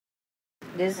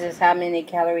This is how many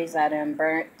calories I done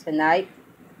burnt tonight.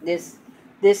 This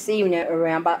this evening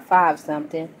around about 5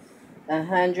 something.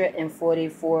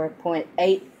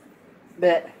 144.8.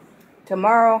 But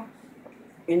tomorrow,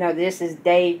 this is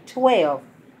day 12.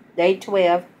 Day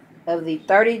 12 of the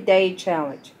 30-day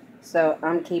challenge. So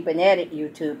I'm keeping at it,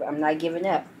 YouTube. I'm not giving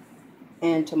up.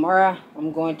 And tomorrow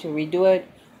I'm going to redo it.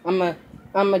 I'm a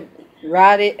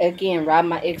ride it again, ride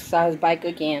my exercise bike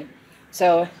again.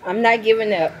 So I'm not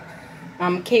giving up.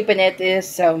 I'm keeping at this.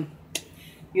 So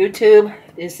YouTube,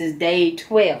 this is day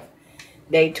 12.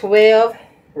 Day 12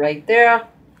 right there.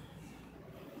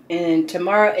 And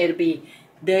tomorrow it'll be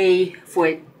day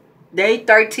 13.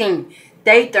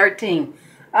 Day 13.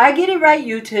 I get it right,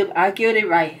 YouTube. I get it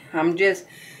right. I'm just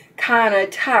kind of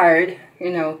tired.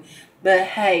 But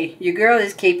hey, your girl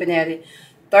is keeping at it.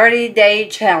 30-day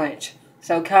challenge.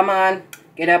 So come on,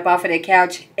 get up off of the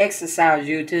couch, exercise,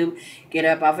 YouTube. Get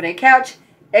up off of the couch,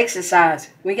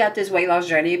 exercise. We got this weight loss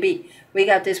journey to beat. We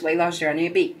got this weight loss journey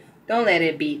to beat. Don't let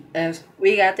it beat us.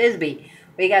 We got this beat.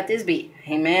 We got this beat.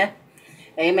 Amen.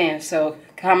 Amen. So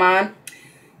come on,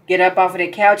 get up off of the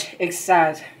couch,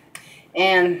 exercise.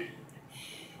 And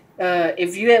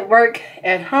if you at work,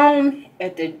 at home,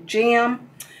 at the gym,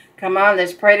 come on,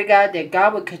 let's pray to God that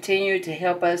God will continue to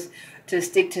help us to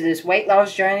stick to this weight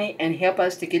loss journey and help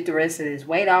us to get the rest of this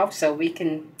weight off so we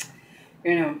can,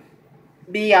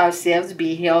 be ourselves,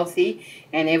 be healthy,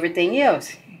 and everything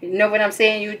else. You know what I'm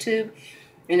saying, YouTube?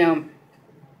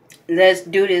 Let's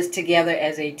do this together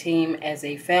as a team, as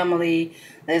a family.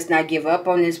 Let's not give up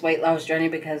on this weight loss journey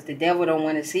because the devil don't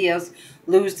want to see us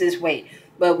lose this weight.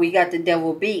 But we got the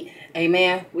devil beat.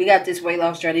 Amen. We got this weight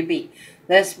loss journey beat.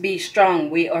 Let's be strong.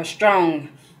 We are strong.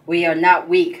 We are not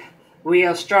weak. We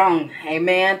are strong.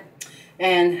 Amen.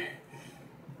 And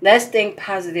let's think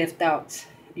positive thoughts,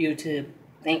 YouTube.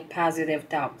 Think positive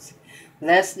thoughts.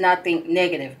 Let's not think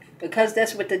negative because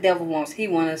that's what the devil wants. He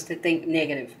wants us to think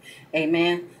negative.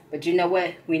 Amen. But you know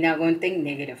what? We're not going to think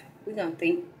negative. We're going to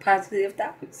think positive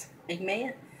thoughts.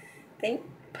 Amen. Think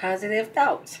positive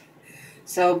thoughts.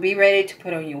 So be ready to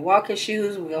put on your walking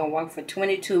shoes. We're going to walk for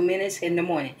 22 minutes in the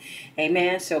morning.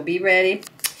 Amen. So be ready.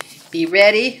 Be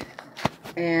ready.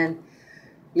 And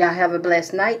y'all have a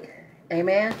blessed night.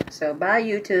 Amen. So bye,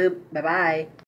 YouTube. Bye-bye.